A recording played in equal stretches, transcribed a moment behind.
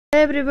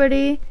Hey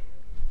everybody,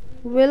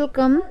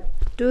 welcome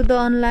to the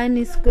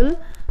online school.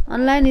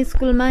 Online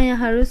school मा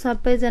यहाँहरु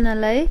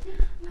सबैजनालाई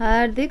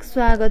हार्दिक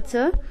स्वागत छ।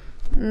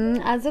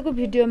 आजको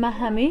भिडियोमा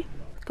हामी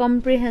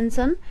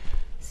comprehension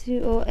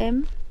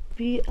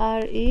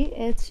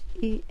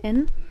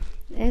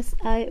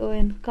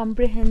COMPREHENSION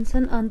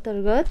comprehension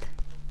अन्तर्गत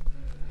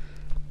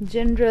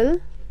general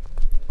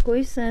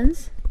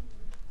questions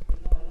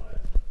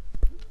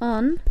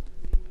on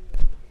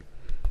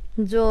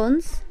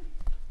zones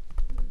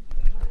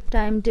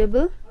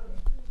timetable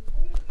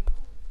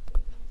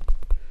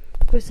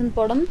question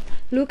पढौं.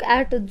 Look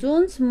at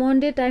Jones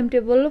Monday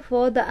timetable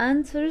for the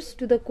answers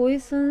to the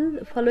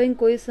following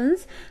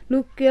questions.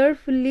 Look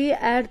carefully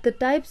at the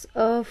types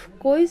of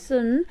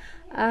question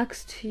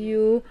asked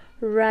you.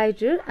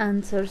 Write your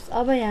answers.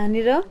 अब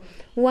यहाँनिर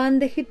 1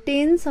 देखि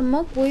 10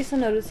 सम्म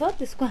क्वेशनहरु छ,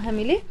 त्यसको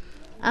हामीले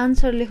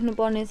answer लेख्नु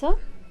पर्ने छ.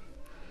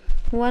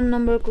 1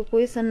 नम्बरको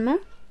क्वेशनमा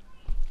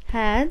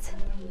has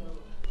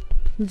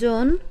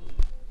John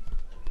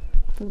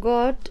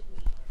got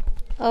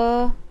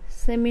a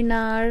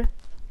seminar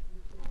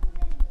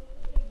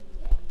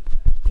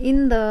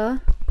in the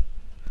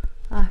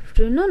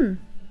afternoon.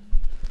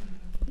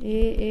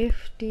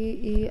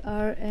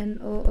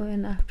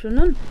 AFTERNON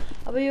afternoon.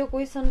 अब यो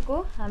क्वेशनको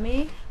हामी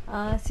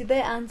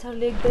सिधै आन्सर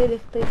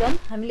लेख्दै जाऊँ.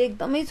 हामीले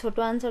एकदमै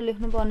छोटो आन्सर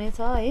लेख्नु पर्ने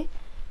छ है,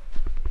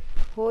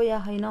 हो या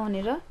हैन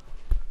भनेर.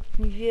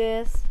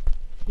 Yes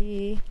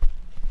he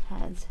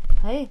has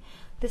है.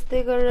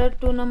 त्यस्तै गरेर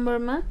 2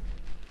 नम्बरमा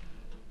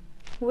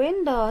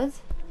when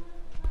does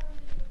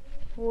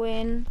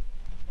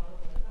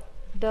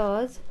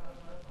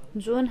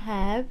John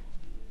have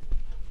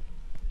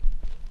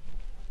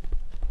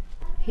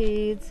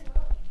his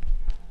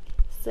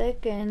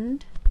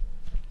second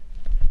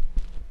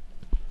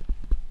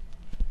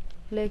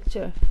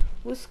lecture.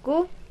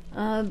 उसको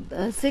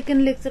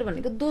सेकेन्ड लेक्चर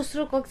भनेको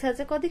दोस्रो कक्षा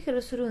चाहिँ कतिखेर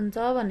सुरु हुन्छ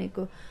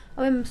भनेको.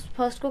 अब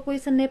फर्स्टको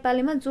क्वेशन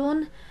नेपालीमा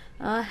John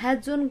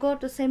has John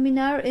got a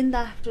seminar in the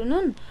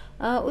afternoon.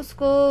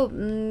 उसको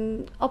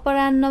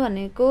अपराह्न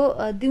भनेको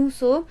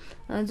दिउँसो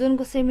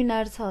जोनको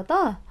सेमिनार छ त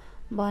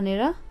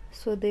भनेर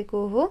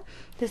सोधेको हो.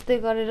 त्यस्तै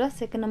गरेर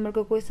सेकेन्ड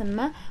नम्बरको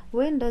क्वेशनमा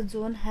when does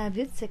John have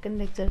his second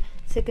lecture,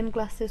 second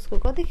class चाहिँ उसको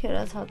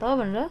कतिखेर छ त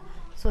भनेर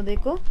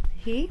सोधेको.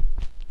 he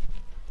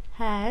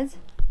has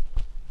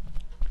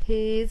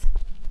his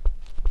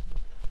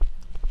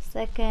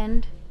second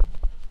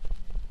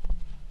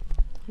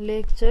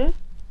lecture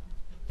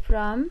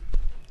from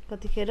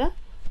कतिखेर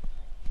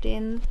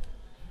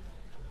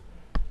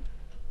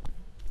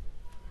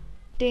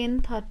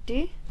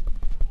 10:30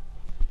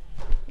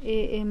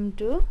 AM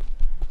to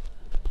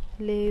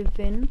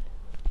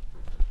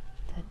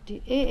 11:30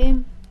 AM.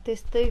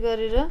 त्यस्तै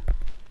गरेर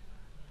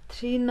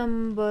 3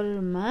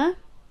 नम्बरमा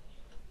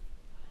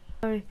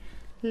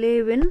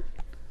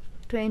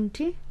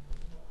 11:20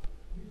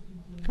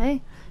 है.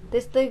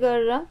 त्यस्तै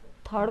गरेर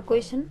third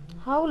question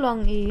how long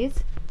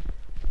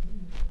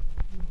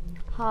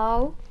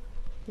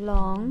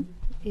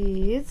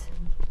is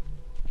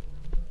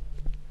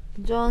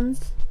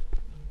John's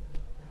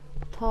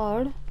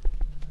third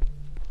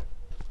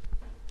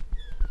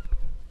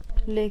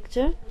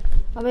lecture.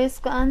 अब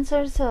यसको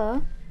आन्सर छ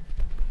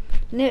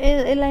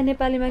यसलाई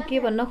नेपालीमा के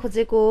भन्न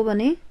खोजेको हो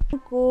भने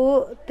को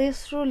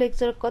तेस्रो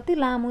लेक्चर कति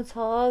लामो छ,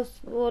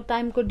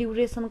 टाइमको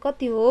ड्युरेसन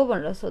कति हो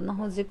भनेर सोध्न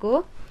खोजेको.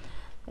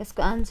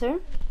 यसको answer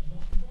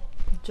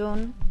John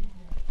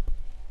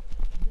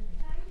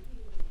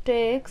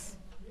takes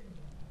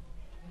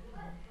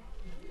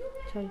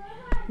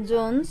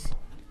John's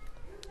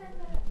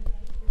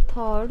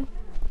third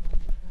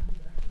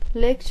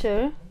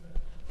lecture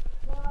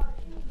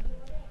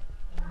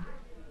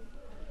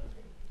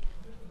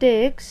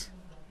takes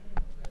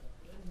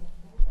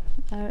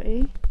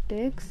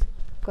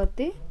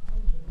कति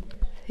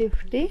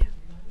 50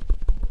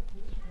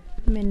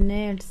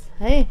 minutes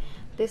है.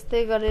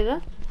 त्यस्तै गरेर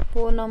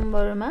 4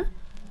 नम्बरमा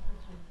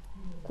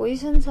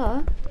क्वेशन छ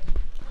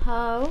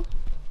how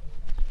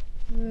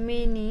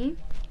many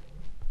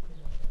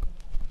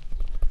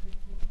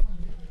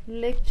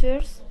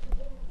lectures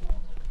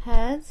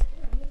has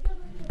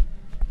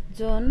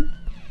John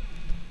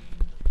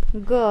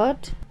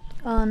got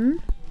on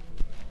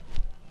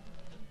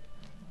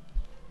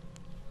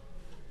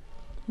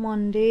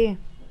Monday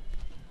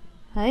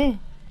है.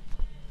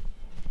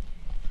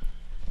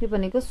 यो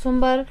भनेको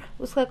सोमबार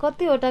उसका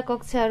कतिवटा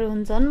कक्षाहरू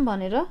हुन्छन्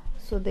भनेर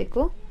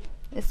सोधेको.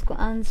 यसको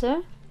answer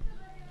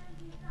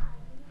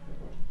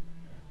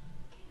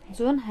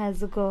John has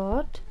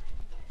got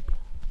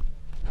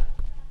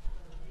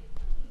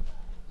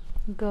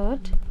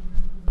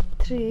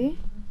 3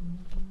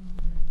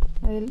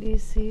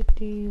 lectures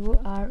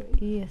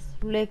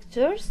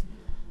lectures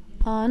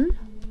on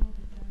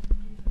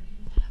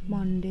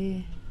Monday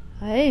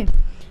है.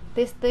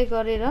 त्यस्तै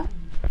गरेर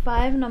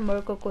 5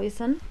 नम्बरको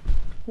question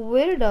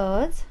where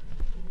does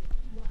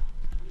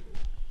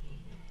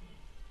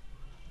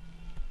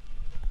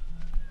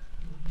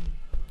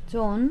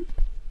John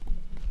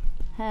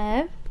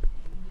have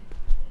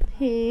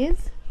his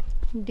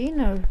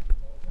dinner.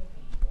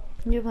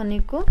 यो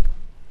भनेको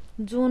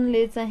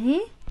जोनले चाहिँ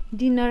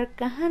डिनर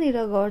कहाँनिर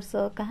गर्छ,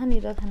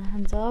 कहाँनिर खाना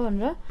खान्छ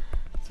भनेर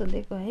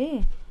सोधेको है।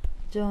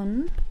 John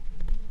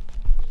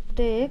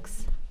takes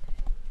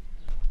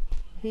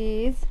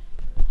his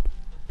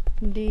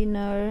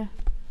dinner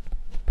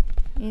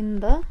in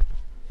the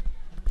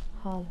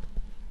हल,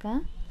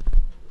 कहाँ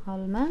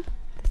हलमा।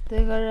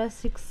 त्यस्तै गरेर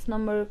 6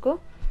 नम्बरको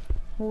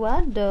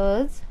what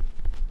does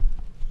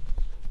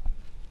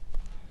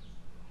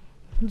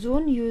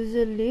John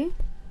usually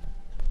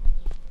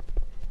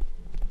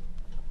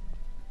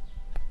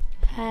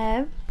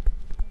have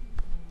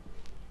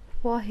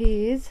for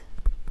his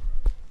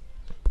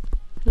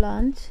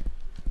lunch।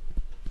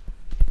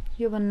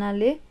 यो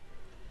भन्नाले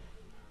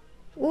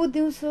ऊ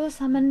दिउँसो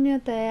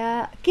सामान्यतया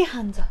के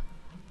खान्छ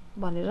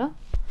भनेर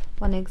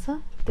भनेको छ।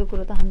 त्यो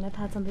कुरो त हामीलाई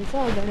थाहा छँदैछ,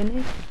 अगाडि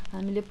नै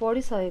हामीले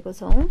पढिसकेको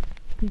छौँ।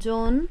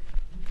 John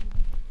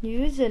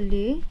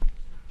usually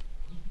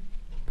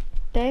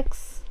takes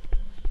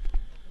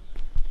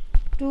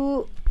 2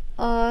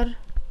 or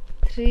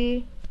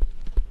 3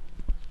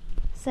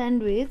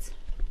 sandwich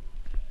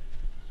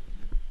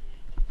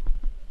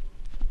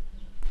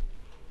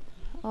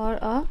or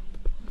a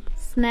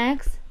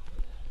snacks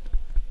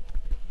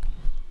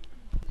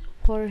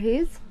for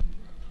his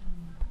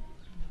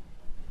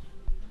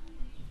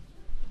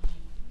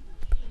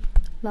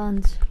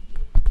lunch।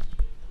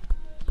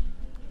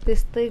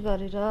 त्यस्तै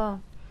गरेर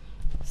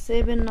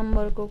 7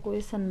 नम्बरको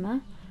क्वेसनमा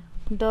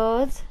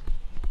does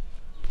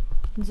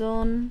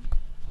John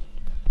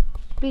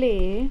play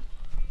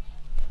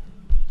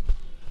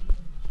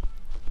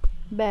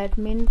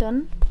badminton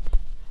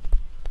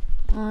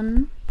on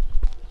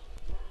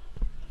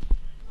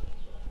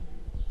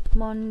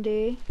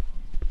Monday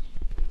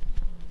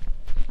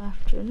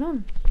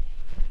afternoon।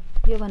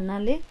 यो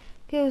भन्नाले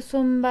के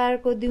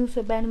सोमबारको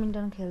दिउँसो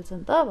ब्याडमिन्टन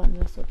खेल्छन् त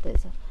भनेर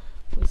सोध्दैछ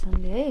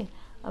क्वेसनले है।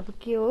 अब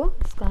के हो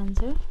यसको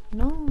answer?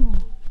 No,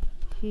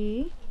 he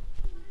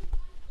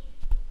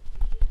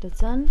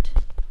doesn't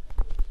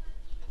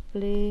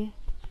play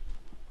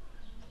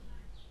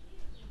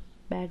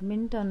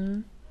badminton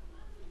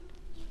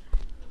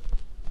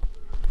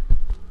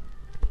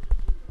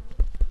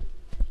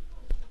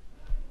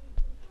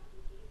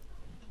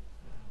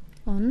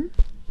on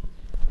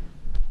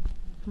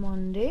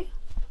Monday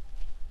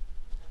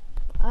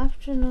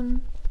afternoon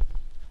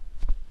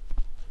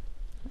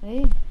है।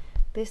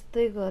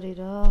 त्यस्तै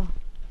गरेर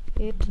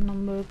 8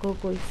 नम्बरको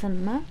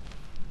क्वेसनमा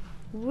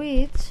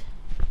which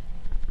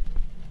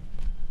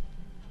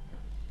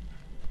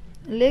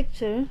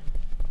lecture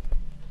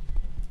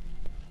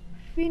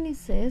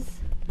finishes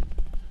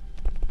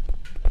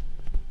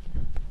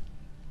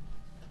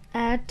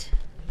at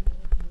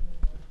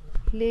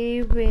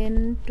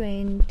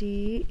 11:20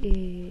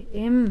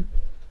 AM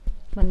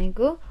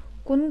भनेको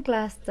कुन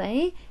क्लास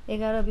चाहिँ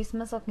 11:20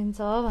 मा सकिन्छ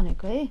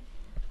भनेको है।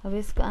 अब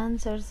यसको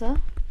आन्सर छ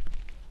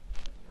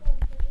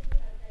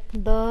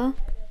the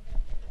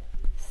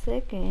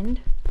second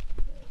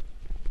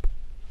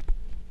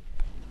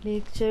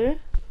lecture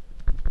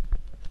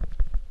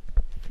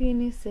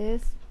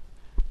finishes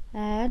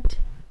at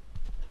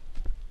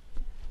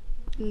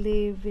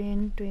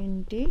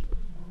 11:20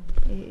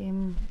 AM।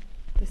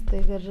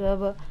 त्यस्तै गरेर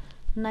अब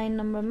 9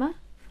 नम्बरमा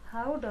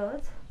how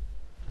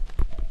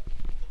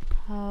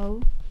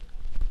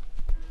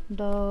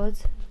does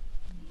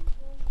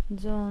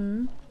John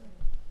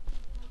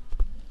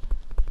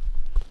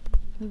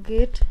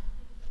get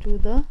to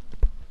the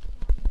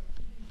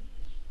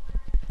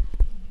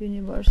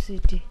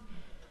university.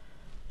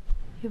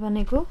 यो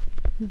भनेको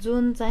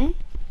जोन चाहिँ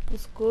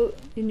उसको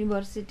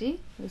युनिभर्सिटी,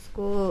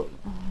 उसको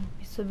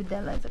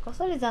विश्वविद्यालय चाहिँ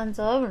कसरी जान्छ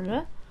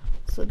भनेर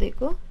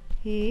सोधेको।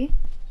 he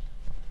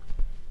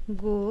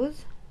goes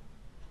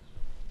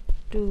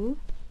to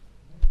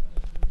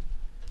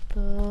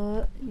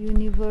the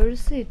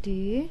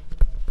university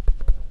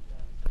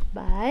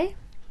by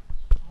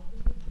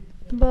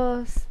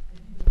bus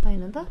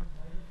हैन त।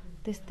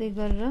 त्यस्तै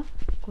गरेर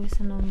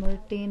क्वेसन नम्बर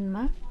 10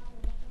 मा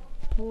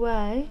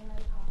why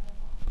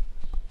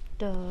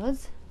does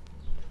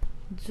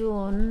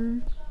John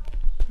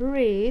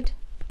read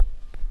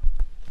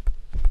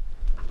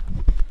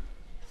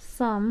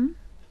some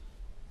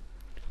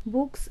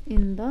books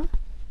in the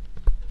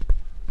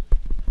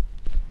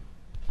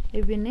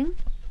evening।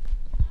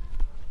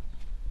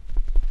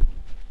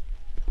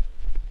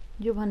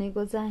 यो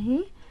भनेको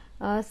चाहिँ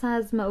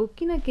साँझमा ऊ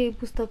किन केही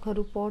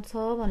पुस्तकहरू पढ्छ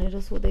भनेर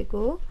सोधेको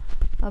हो।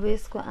 अब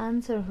यसको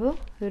आन्सर हो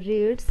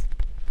reads,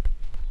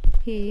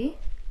 he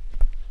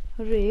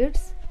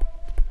reads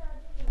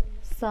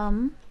some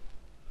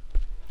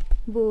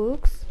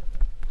books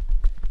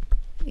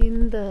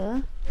in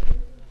the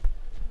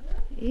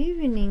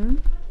evening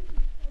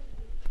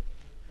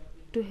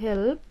to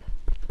help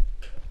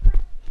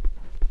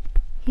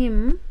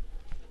him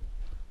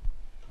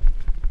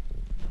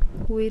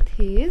with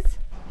his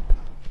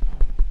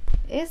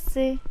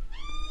essay।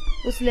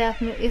 उसले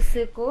आफ्नो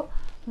एसेको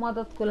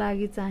मद्दतको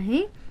लागि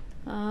चाहिँ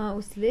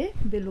उसले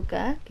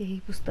बेलुका केही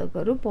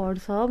पुस्तकहरू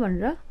पढ्छ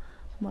भनेर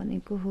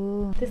भनेको हो।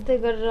 त्यस्तै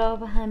गरेर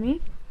अब हामी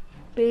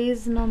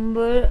पेज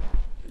नम्बर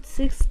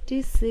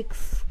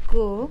 66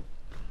 को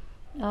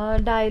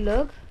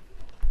डायलग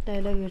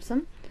हेर्छौं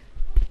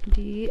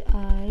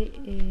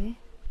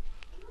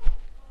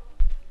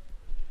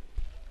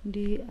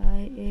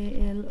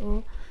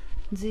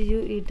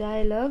DIALOGUE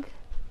dialogue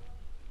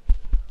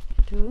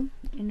to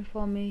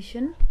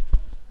information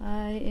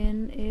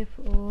INFORMATION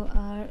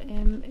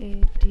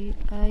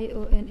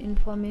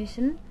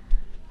information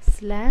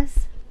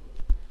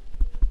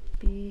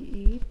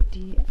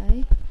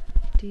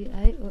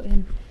 /PETITION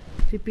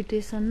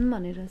repetition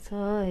भनेर छ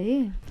है।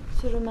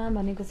 सुरुमा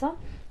भनेको छ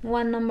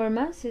 1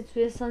 नम्बरमा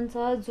सिचुएसन छ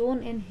John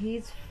and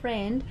his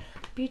friend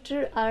Peter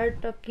are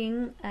talking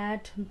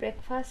at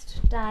breakfast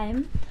time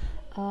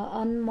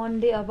on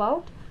Monday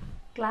about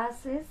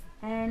classes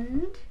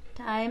and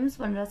times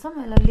भनेर छ।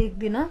 मैले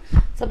लेख्दिन,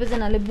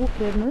 सबैजनाले बुक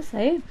हेर्नुस्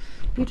है।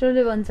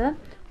 पिटरले भन्छ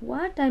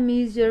what time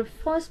is your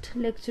first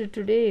lecture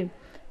today?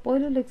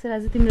 पहिलो लेक्चर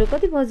आज तिम्रो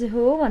कति बजे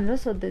हो भनेर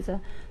सोध्दैछ।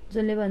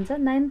 जोनले भन्छ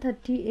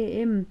 9:30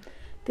 AM।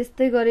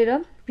 त्यस्तै गरेर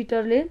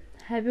पिटरले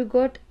have you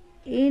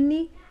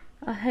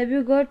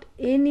got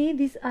any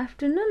this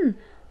afternoon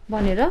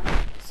भनेर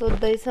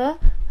सोध्दैछ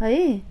है।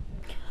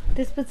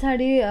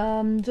 त्यसपछि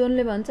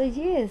जोनले भन्छ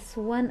yes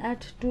 1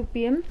 at 2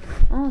 PM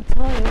छ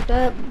एउटा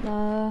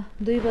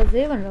 2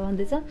 बजे भनेर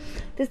भन्दैछ।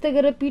 त्यस्तै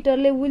गरेर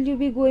पिटरले will you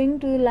be going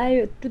to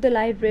the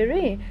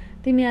library?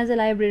 तिमी आज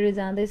लाइब्रेरी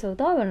जाँदैछौ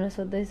त भनेर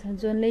सोध्दैछ।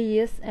 जोनले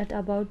yes at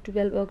about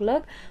 12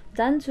 o'clock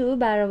जान्छु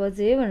 12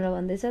 बजे भनेर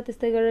भन्दैछ।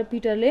 त्यस्तै गरेर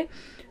पिटरले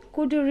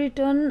could you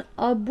return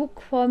a book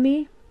for me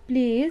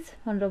please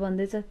भनेर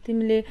भन्दैछ।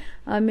 तिमीले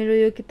मेरो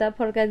यो किताब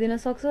फर्काइदिन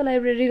सक्छौ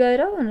लाइब्रेरी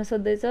गएर भनेर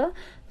सोध्दैछ।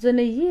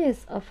 जोनले yes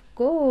of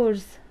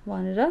course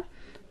भनेर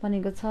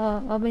भनेको छ।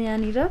 अब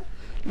यहाँनिर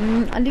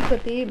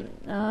अलिकति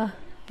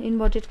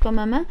इन्भर्टेड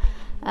कमामा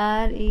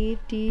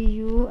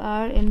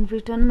RETURN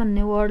रिटर्न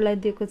भन्ने वर्डलाई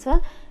दिएको छ।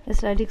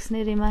 यसलाई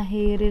डिक्सनरीमा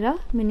हेरेर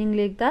मिनिङ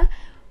लेख्दा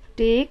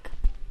टेक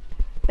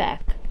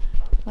ब्याक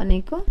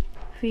भनेको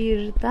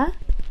फिर्ता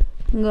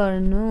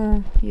गर्नु,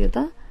 यो त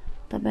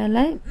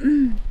तपाईलाई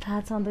थाहा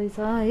छँदैछ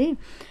है।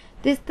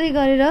 त्यस्तै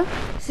गरेर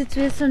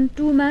सिचुएसन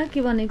 2 मा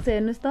के भनेको छ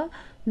हेर्नुस् त।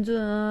 जो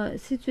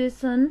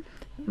सिचुएसन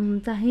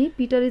चाहिँ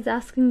Peter is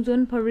asking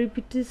John for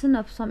repetition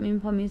of some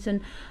information.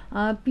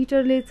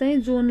 पिटरले चाहिँ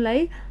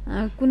जोनलाई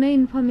कुनै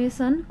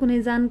इन्फर्मेसन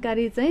कुनै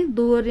जानकारी चाहिँ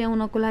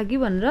दोहोर्याउनको लागि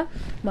भनेर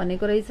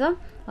भनेको रहेछ।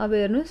 अब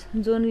हेर्नुस्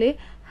जोनले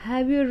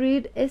have you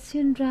read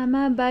Asian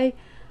drama by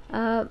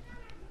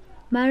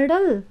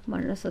म्यारडल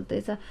भनेर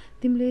सोध्दैछ।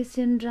 तिमीले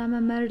एसियन ड्रामा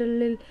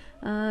म्यारडलले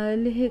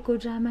लेखेको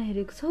ड्रामा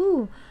हेरेको छौ?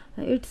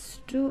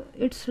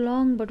 It's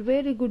long but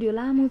very good. यो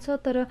लामो छ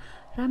तर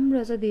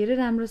राम्रो छ, धेरै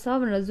राम्रो छ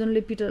भनेर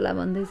जोनले पिटरलाई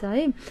भन्दैछ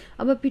है।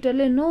 अब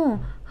पिटरले know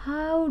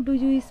how do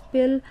you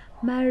spell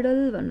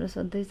म्यारडल भनेर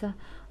सोध्दैछ।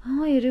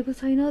 हेरेको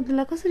छैन,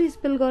 त्यसलाई कसरी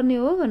स्पेल गर्ने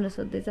हो भनेर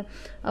सोध्दैछ।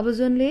 अब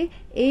जोनले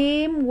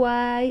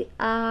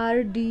MYRDAL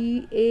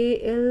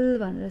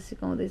भनेर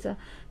सिकाउँदैछ।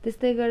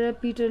 त्यस्तै गरेर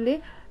पिटरले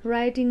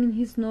writing in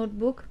his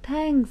notebook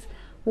thanks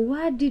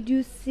what did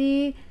you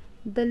say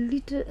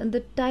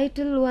the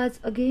title was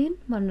again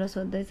भनेर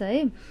सोध्दैछ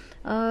है।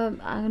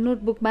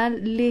 नोटबुकमा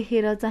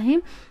लेखेर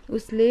चाहिँ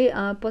उसले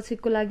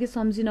पछिको लागि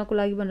सम्झिनको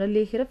लागि भनेर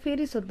लेखेर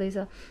फेरि सोध्दैछ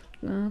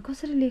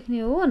कसरी लेख्ने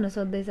हो भनेर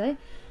सोध्दैछ है।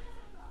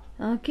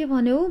 के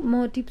भन्यो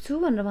म टिप्छु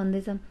भनेर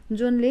भन्दैछ।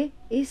 जोनले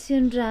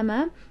Asian drama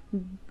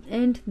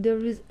and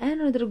there is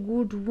another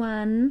good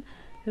one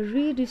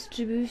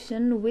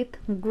redistribution with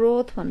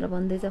growth भनेर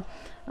भन्दैछ।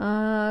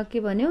 के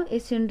भन्यो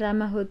एसियन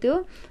ड्रामा हो त्यो,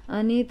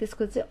 अनि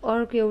त्यसको चाहिँ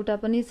अर्को एउटा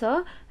पनि छ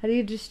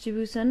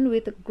रिडिस्ट्रिब्युसन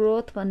विथ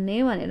ग्रोथ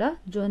भन्ने भनेर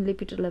जोनले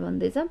पिटरलाई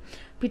भन्दैछ।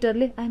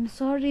 पिटरले I am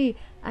sorry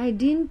I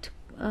didn't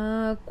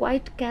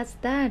quite catch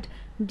that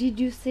did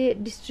you say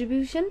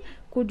distribution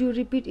could you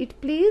repeat it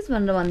please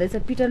भनेर भन्दैछ।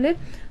 पिटरले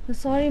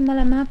सरी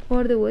मलाई माफ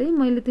गरिदेऊ है,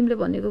 मैले तिमीले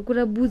भनेको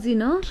कुरा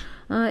बुझिन,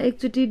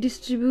 एकचोटि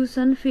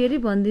डिस्ट्रिब्युसन फेरि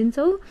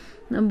भनिदिन्छौ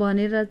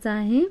भनेर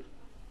चाहिँ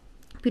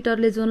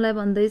पिटरले जोनलाई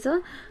भन्दैछ।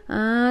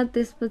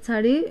 त्यस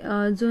पछाडि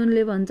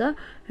जोनले भन्छ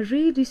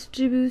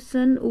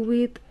रिडिस्ट्रिब्युसन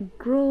विथ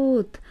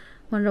ग्रोथ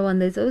भनेर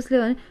भन्दैछ। उसले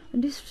भने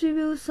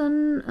डिस्ट्रिब्युसन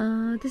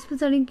त्यस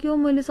पछाडि के हो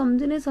मैले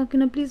सम्झिनै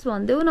सकिनँ प्लिज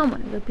भनिदेऊ न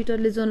भनेर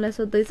पिटरले जोनलाई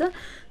सोध्दैछ।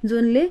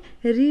 जोनले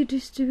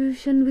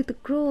रिडिस्ट्रिब्युसन विथ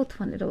ग्रोथ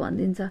भनेर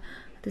भनिदिन्छ।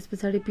 त्यस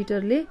पछाडि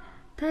पिटरले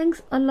थ्याङ्क्स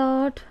अ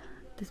लट,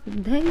 त्यसपछि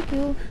थ्याङ्क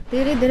यू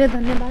धेरै धेरै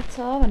धन्यवाद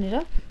छ भनेर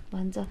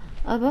भन्छ।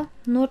 अब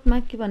नोटमा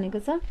के भनेको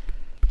छ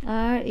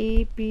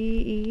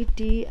REPETITION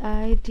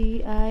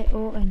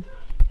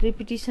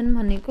रिपिटिसन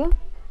भनेको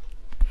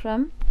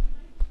फ्रम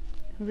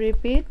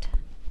रिपिट,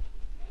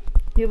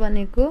 यो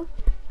भनेको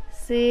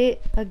से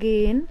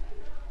अगेन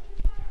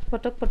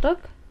पटक पटक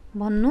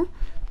भन्नु।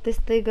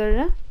 त्यस्तै गरेर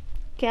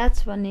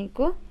क्याच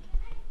भनेको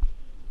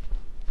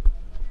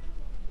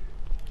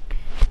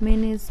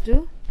मेनेज टु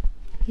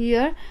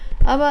हियर।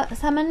 अब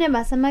सामान्य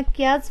भाषामा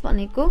क्याच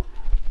भनेको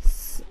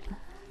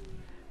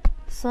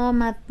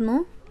समात्नु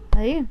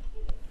है,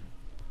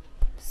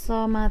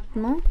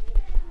 समात्नु।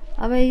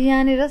 अब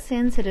यहाँनिर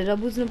सेन्स हेरेर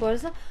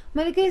बुझ्नुपर्छ।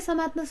 मैले केही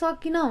समात्न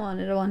सकिनँ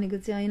भनेर भनेको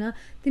चाहिँ होइन,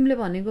 तिमीले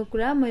भनेको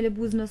कुरा मैले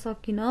बुझ्न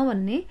सकिनँ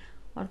भन्ने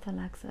अर्थ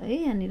लाग्छ है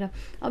यहाँनिर।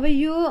 अब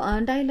यो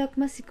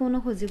डायलगमा सिकाउन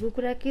खोजेको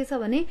कुरा के छ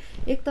भने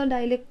एक त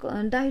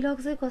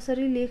डायलग चाहिँ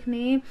कसरी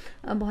लेख्ने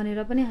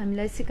भनेर पनि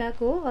हामीलाई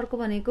सिकाएको हो, अर्को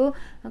भनेको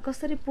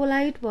कसरी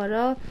पोलाइट भएर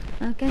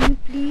क्यान यू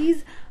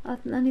प्लिज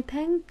अनि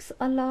thanks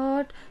a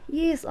lot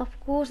yes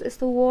of course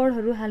यस्तो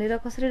वर्डहरू हालेर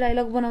कसरी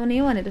डायलग बनाउने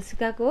हो भनेर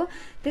सिकाएको हो।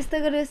 त्यस्तै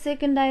गरेर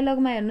सेकेन्ड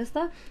डायलगमा हेर्नुहोस्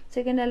त,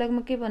 सेकेन्ड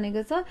डायलगमा के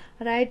भनेको छ,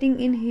 राइटिङ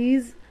इन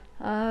हिज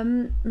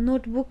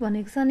नोटबुक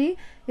भनेको छ नि।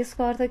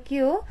 यसको अर्थ के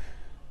हो,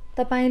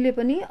 तपाईले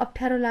पनि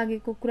अप्ठ्यारो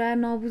लागेको कुरा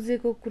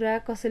नबुझेको कुरा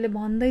कसैले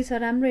भन्दैछ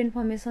राम्रो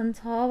इन्फर्मेसन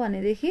छ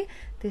भनेदेखि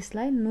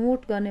त्यसलाई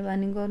नोट गर्ने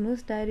बानी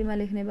गर्नुहोस्, डायरीमा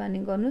लेख्ने बानी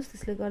गर्नुहोस्।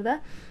 त्यसले गर्दा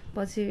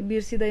पछि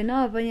बिर्सिदैन।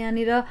 अब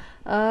यहाँनिर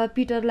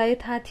पिटरलाई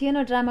थाहा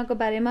थिएन ड्रामाको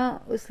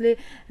बारेमा, उसले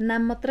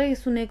नाम मात्रै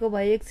सुनेको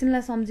भए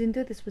एकछिनलाई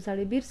सम्झिन्थ्यो, त्यस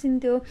पछाडि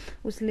बिर्सिन्थ्यो।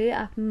 उसले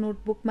आफ्नो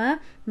नोटबुकमा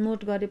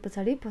नोट गरे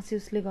पछाडि पछि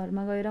उसले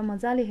घरमा गएर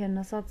मजाले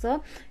हेर्न सक्छ।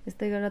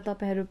 यस्तै गरेर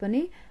तपाईहरू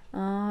पनि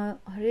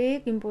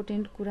हरेक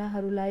इम्पोर्टेन्ट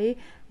कुराहरूलाई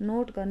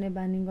नोट गर्ने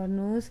बानी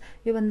गर्नुहोस्।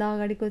 योभन्दा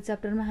अगाडिको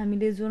च्याप्टरमा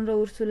हामीले जुन र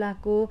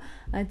उर्सुलाको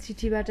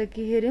चिठीबाट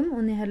के हेऱ्यौँ,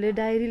 उनीहरूले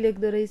डायरी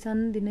लेख्दो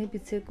रहेछन्, दिनै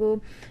पछिको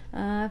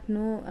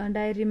आफ्नो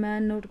डायरीमा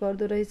नोट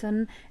गर्दो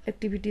रहेछन्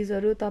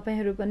एक्टिभिटिजहरू।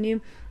 तपाईहरू पनि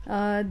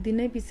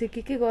दिनै पछि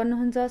के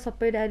गर्नुहुन्छ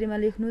सबै डायरीमा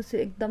लेख्नुहोस्,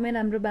 एकदमै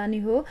राम्रो बानी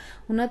हो।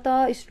 हुन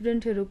त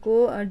स्टुडेन्टहरूको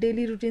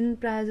डेली रुटिन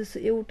प्रायः जसो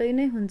एउटै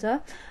नै हुन्छ,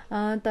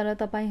 तर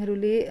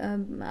तपाईहरूले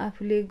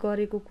आफूले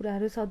गरेको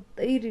कुराहरू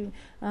सधैँ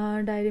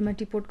डायरीमा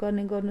टिपोट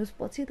गर्नुहोस्।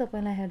 पछि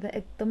तपाईँलाई हेर्दा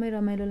एकदमै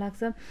रमाइलो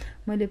लाग्छ।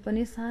 मैले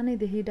पनि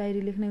सानैदेखि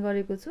डायरी लेख्ने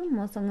गरेको छु,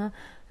 मसँग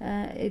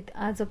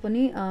आज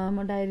पनि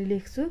म डायरी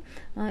लेख्छु।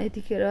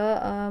 यतिखेर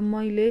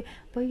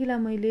पहिला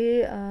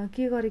मैले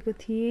के गरेको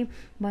थिएँ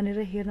भनेर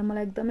हेर्न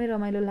मलाई एकदमै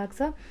रमाइलो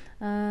लाग्छ।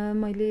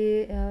 मैले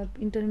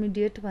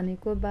इन्टरमिडिएट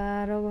भनेको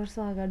 12 वर्ष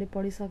अगाडि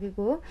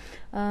पढिसकेको हो।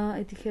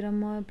 यतिखेर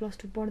म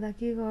 +2 पढ्दा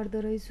के गर्दो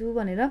रहेछु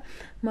भनेर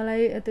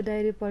मलाई त्यो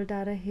डायरी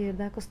पल्टाएर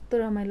हेर्दा कस्तो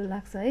रमाइलो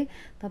लाग्छ है।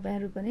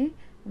 तपाईहरू पनि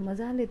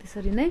मजाले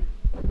त्यसरी नै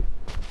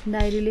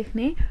डायरी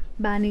लेख्ने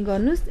बानी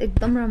गर्नुहोस्,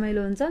 एकदम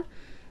रमाइलो हुन्छ।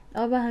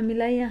 अब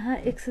हामीलाई यहाँ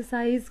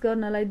एक्सर्साइज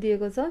गर्नलाई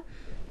दिएको छ।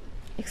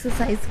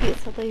 एक्सर्साइज के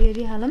छ त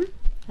हेरिहालौँ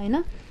हैन।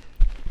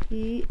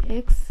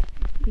 EXERCISE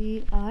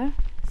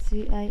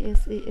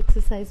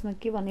एक्सर्साइजमा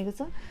के भनेको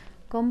छ,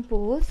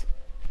 compose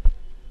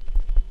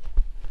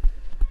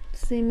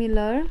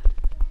similar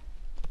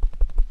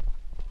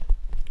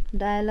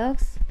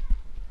dialogues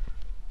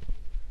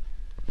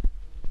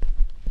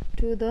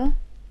to the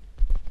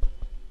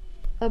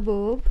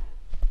above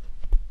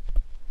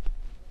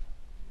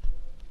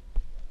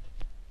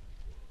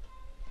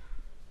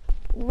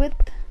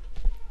with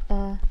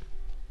a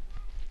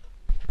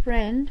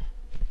friend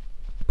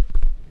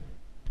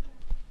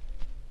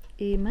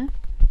Emma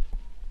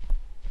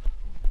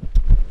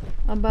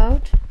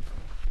about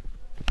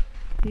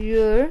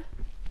your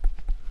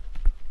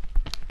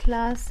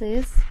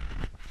classes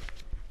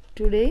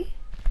today।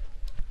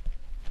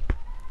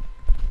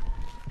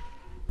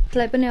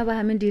 त्यसलाई पनि अब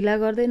हामी ढिला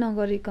गर्दै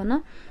नगरिकन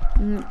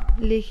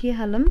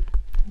लेखिहालौँ,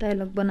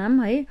 डायलग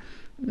बनाऊँ है।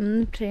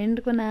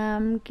 फ्रेन्डको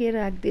नाम के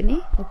राखिदिने,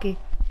 ओके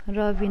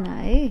रबिना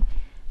है।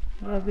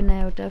 रबिना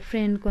एउटा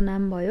फ्रेन्डको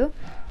नाम भयो।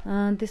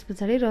 त्यस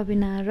पछाडि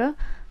रबिना र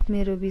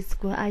मेरो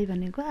बिचको आई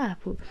भनेको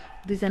आफू,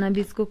 दुईजना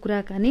बिचको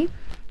कुराकानी।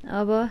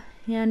 अब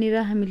यहाँनिर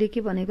हामीले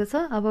के भनेको छ,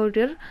 अबाउट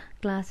योर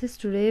क्लासेस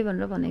टुडे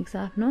भनेर भनेको छ,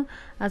 आफ्नो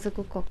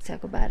आजको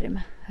कक्षाको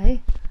बारेमा है।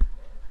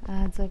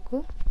 आजको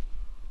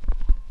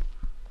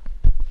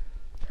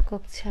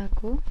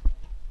कक्षाको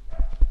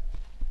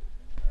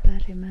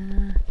बारेमा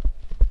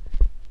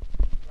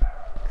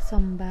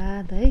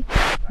संवाद है।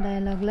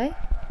 डायलगलाई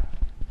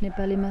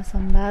नेपालीमा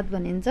संवाद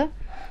भनिन्छ।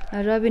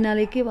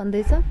 रबिनाले के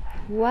भन्दैछ,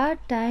 What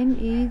time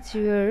is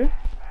your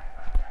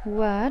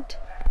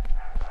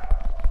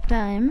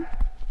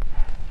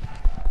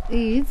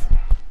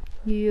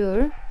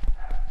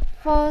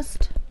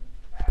first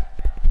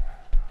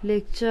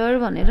lecture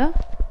भनेर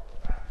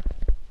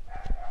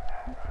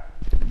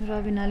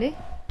रबिनाले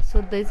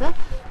सोध्दैछ।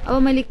 अब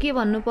मैले के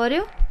भन्नु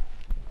पर्यो,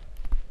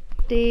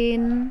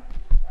 10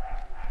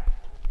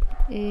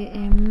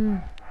 AM।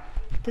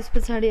 त्यस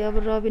पछाडि अब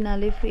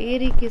रबिनाले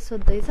फेरि के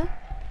सोध्दैछ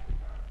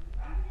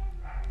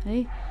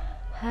है,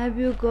 Have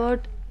you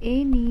got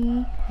any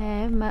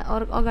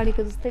और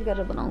अगाडिको जस्तै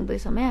गरेर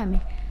बनाउँदैछौँ है हामी।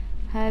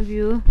 Have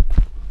you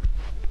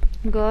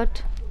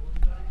got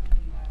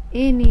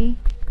any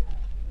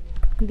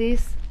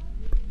this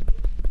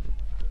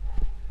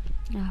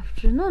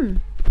afternoon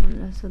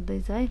भनेर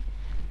सोध्दैछ है।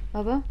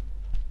 अब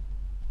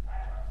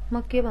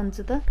म के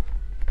भन्छु त,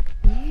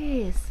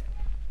 Yes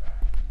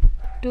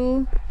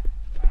 2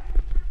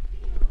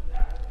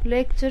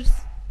 lectures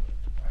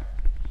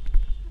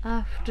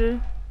after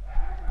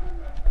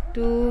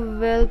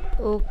 12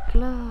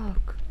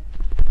 o'clock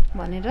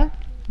भनेर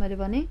मैले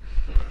भने।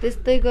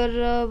 त्यस्तै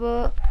गरेर अब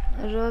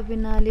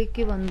रबिनाले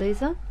के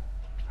भन्दैछ,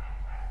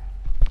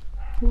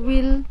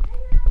 Will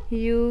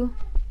you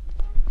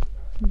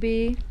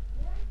be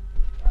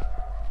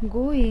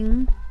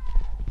going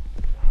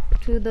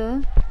to the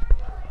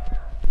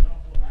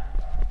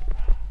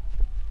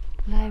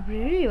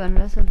library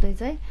भनेर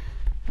सोध्दैछ है।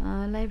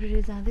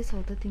 लाइब्रेरी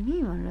जाँदैछौ त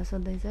तिमी भनेर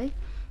सोध्दैछ है।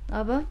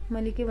 अब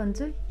मैले के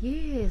भन्छु,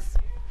 यस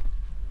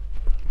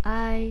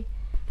आई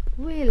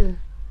विल।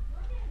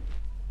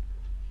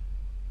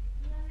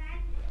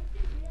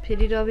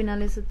 फेरि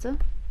रबिनाले सोध्छ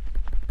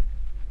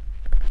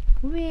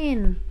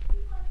when।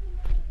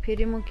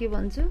 फेरि म के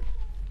भन्छु,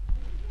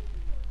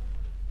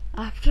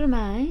 after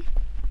my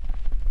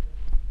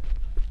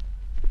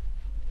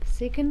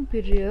second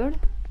period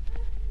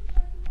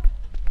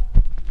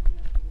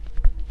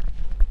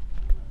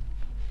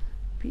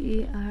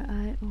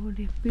period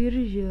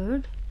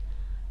period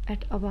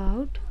at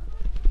about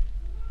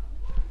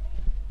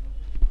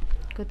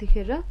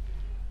कतिखेर,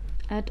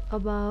 at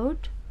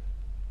about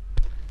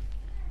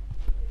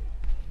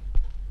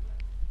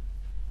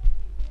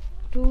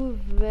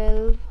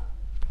 12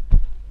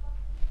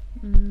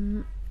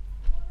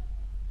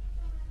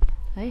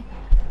 है।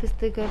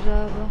 त्यस्तै गरेर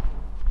अब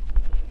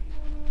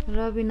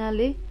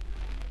रबिनाले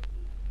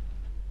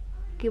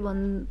के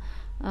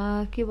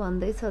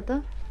भन्दैछ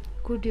त,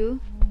 could you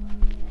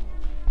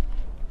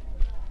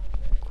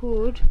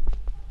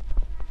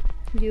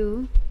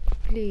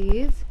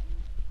please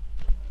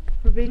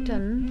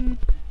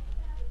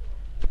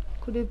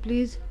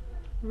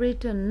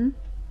return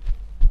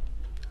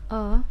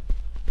a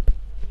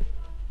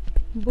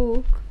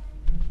book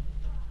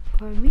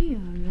for me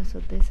भनेर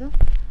सोध्दैछ।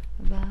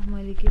 अब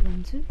मैले के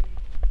भन्छु,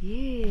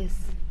 yes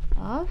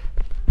of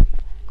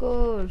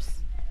course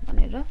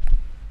भनेर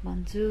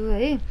भन्छु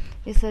है।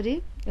 यसरी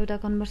एउटा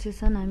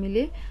कन्भर्सेसन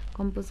हामीले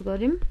कम्पोज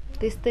गर्यौं।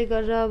 त्यस्तै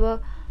गरेर अब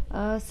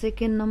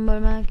सेकेन्ड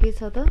नम्बरमा के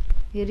छ त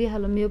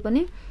हेरिहालौं यो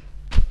पनि।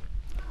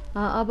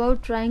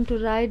 about trying to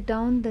write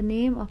down the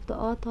name of the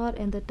author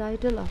and the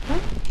title of the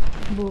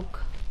book।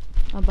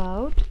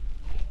 about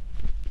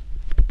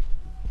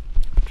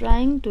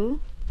trying to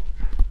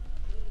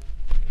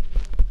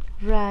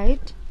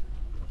write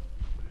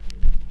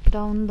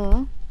down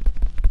the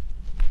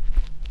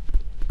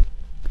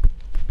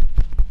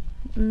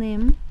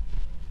name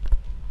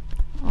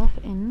of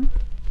an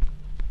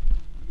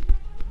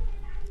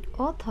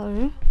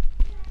author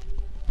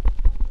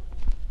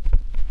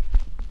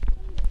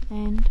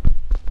and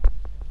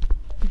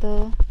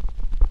the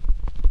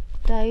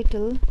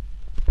title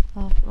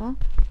of a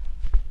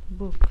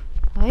book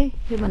है।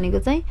 यो भनेको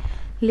चाहिँ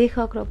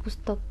लेखक र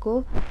पुस्तकको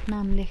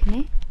नाम लेख्ने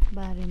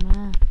बारेमा।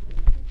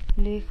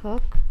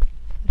 लेखक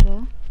र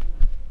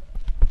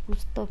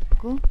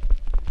पुस्तकको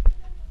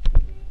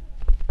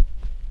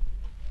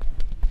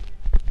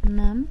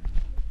नाम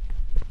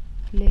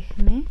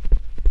लेख्ने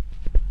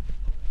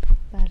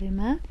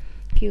बारेमा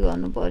के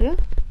गर्नु पर्यो,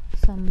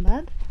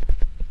 संवाद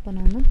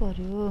बनाउनु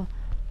पर्यो।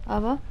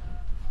 अब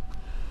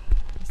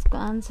यसको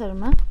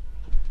आन्सरमा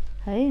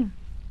है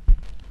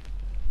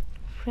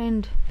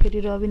फ्रेन्ड, फेरि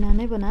रबिना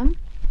नै बनाम।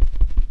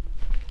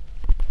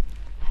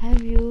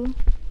 Have you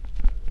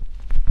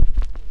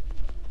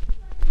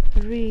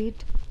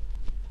read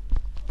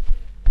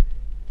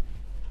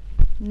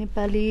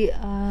नेपाली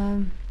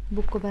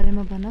बुकको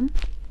बारेमा भनौं।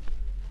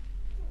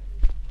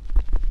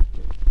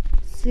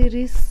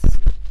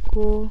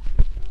 शिरीषको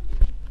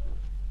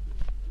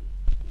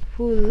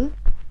फुल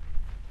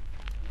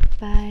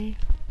बाई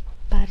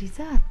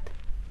पारिजात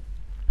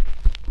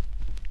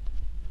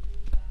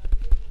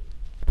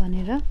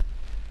भनेर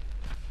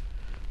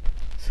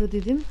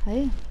सोधिदिउँ है।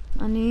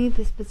 अनि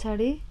त्यस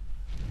पछाडि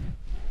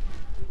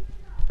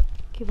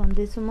के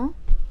भन्दैछु म,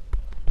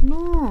 know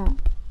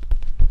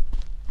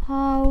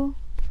how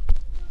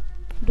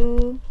do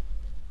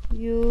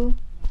you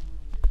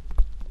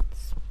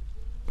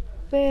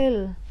spell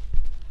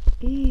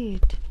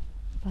it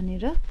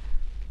भनेर,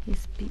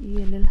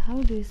 SPELL how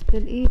do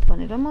spell it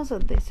भनेर म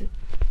सोध्दैछु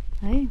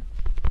है।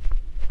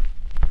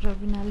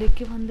 रबिनाले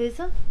के भन्दैछ,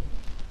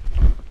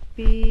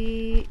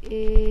 PARIJAT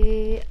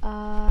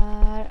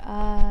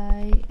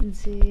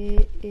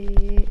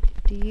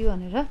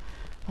भनेर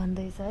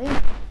भन्दैछ है।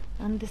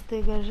 अनि त्यस्तै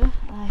गरेर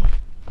आई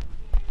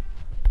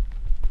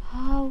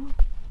हाउ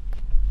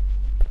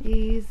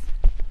इज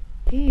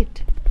इट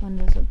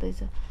भनेर सोध्दैछ।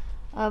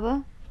 अब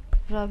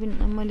रबिन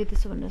मैले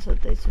त्यसो भनेर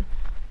सोध्दैछु,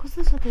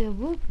 कस्तो छ त यो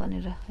बुक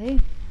भनेर है।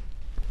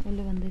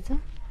 उसले भन्दैछ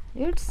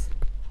it's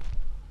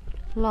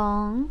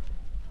long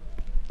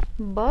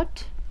but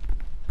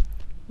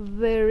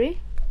very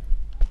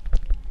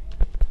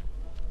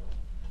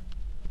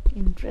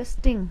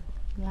interesting.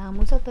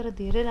 लामो छ तर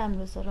धेरै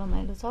राम्रो छ,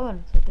 रमाइलो छ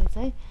भनेर सोध्दैछ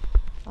है।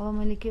 अब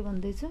मैले के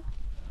भन्दैछु,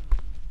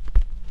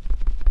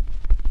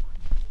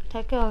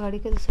 ठ्याक्कै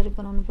अगाडिको त्यसरी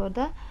बनाउनु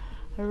पर्दा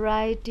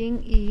writing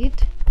it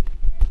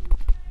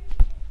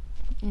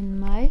in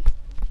my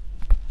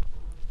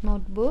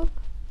notebook,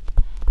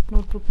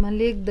 नोटबुकमा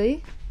लेख्दै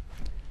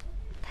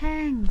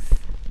थ्याङ्क्स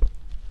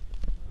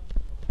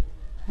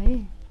है।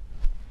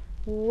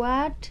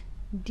 What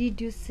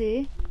did you say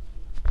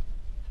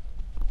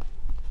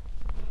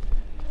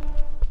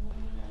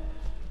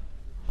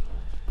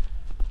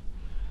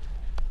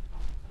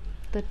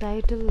the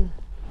title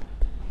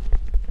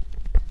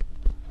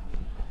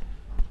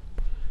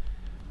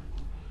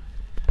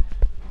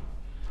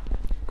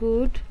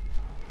could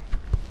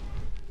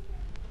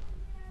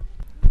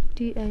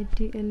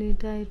TITLE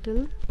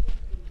title.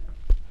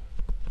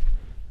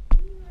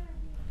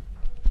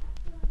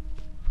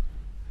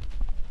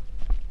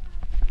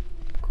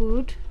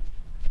 Could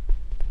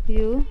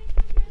you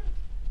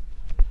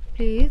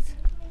please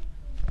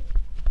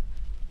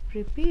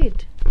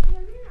repeat?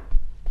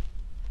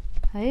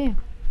 है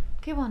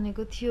के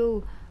भनेको थियो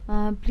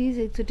प्लिज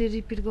एकचोटि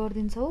रिपिट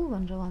गरिदिन्छौ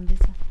भनेर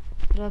भन्दैछ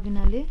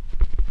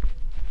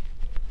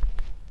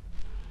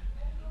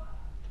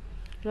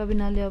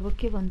रबिनाले अब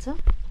के भन्छ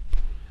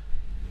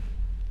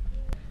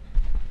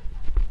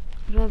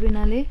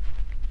रबिनाले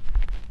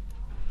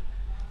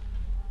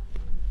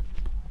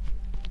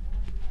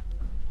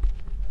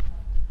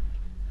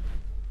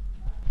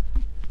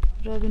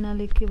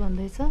के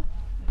भन्दैछ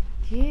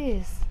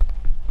yes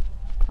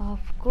of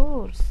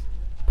course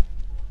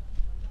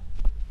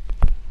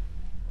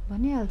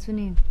भनिहाल्छु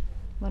नि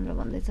भनेर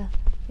भन्दैछ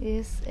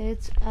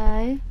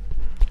SHIRIS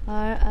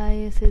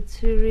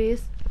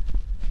series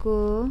को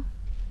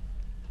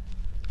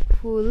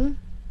फुल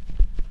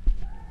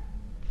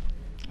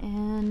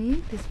अनि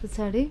त्यस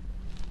पछाडी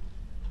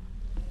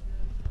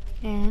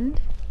and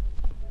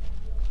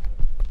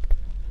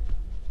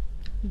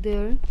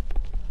there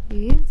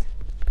is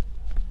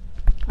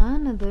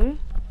another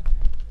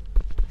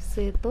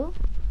सेतो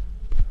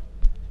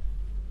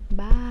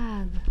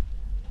bag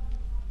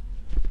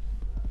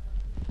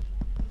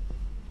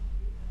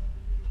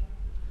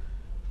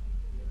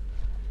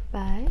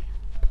by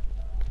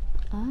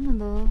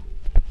another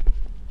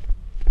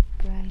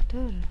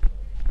writer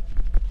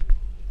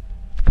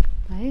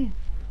है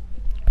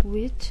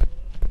which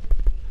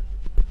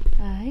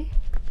I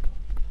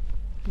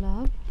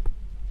love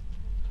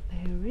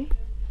very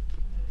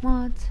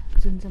much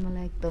जुन चाहिँ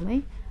मलाई एकदमै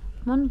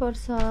मन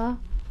पर्छ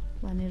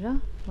भनेर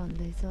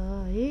भन्दैछ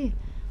है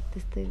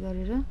त्यस्तै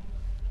गरेर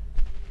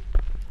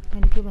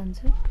मैले के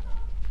भन्छु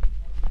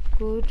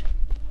could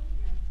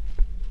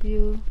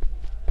you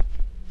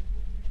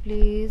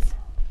please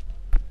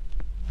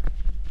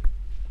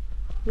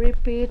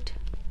repeat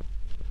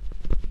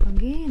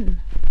again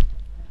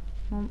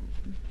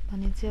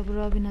भने चाहिँ अब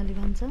रबिनाले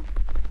भन्छ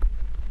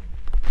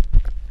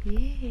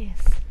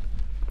yes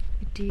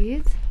it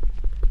is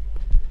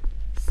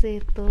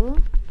सेतो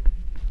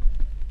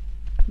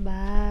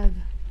bag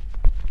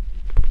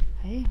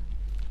है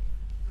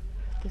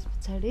त्यस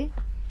पछाडी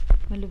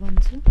मैले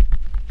भन्छु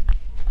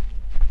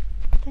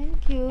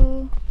थ्यांक यू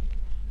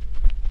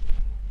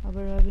अब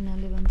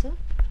रबिनाले भन्छ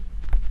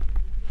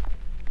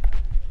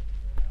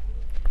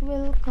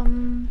वेलकम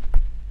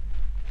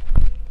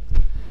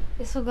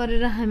यसो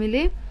गरेर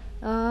हामीले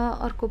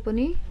अर्को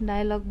पनि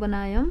डायलग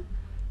बनायौं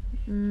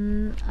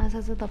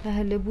आशा छ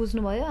तपाईहरुले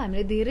बुझ्नुभयो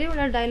हामीले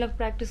धेरैवटा डायलग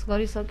प्र्याक्टिस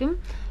गरिसक्यौं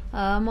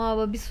म अब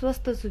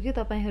विश्वस्त छु कि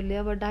तपाईहरुले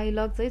अब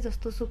डायलग चाहिँ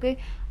जस्तो सुकै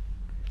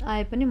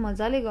आए पनि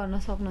मजाले गर्न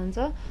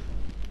सक्नुहुन्छ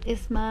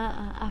यसमा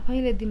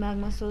आफैले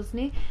दिमागमा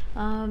सोच्ने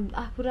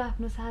आफू र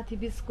आफ्नो साथी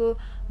बीचको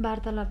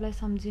वार्तालापलाई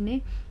सम्झिने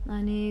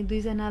अनि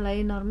दुई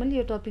जनालाई नर्मली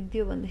यो टपिक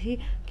दियो भनेदेखि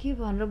के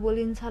भनेर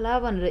बोलिन्छ ला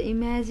भनेर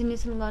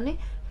इमेजिनेसन गर्ने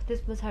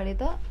त्यसपछि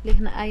त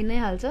लेख्न आइ नै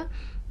हाल्छ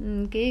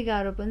केही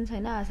गाह्रो पनि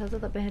छैन आशा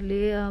छ तपाईहरुले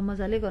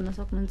मजाले गर्न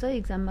सक्नुहुन्छ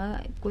एक्जाममा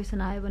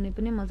क्वेशन आयो भने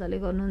पनि मजाले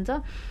गर्नुहुन्छ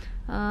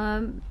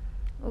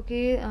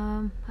ओके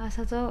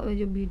आशा छ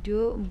यो भिडियो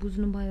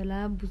बुझ्नुभयो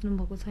होला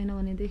बुझ्नुभएको छैन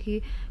भनेदेखि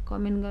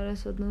कमेन्ट गरेर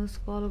सोध्नुस्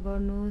कल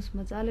गर्नुस्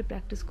मजाले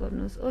प्र्याक्टिस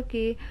गर्नुस्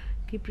okay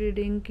keep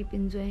reading keep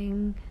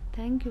इन्जॉयिङ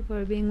thank you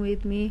for being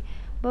with me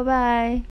bye bye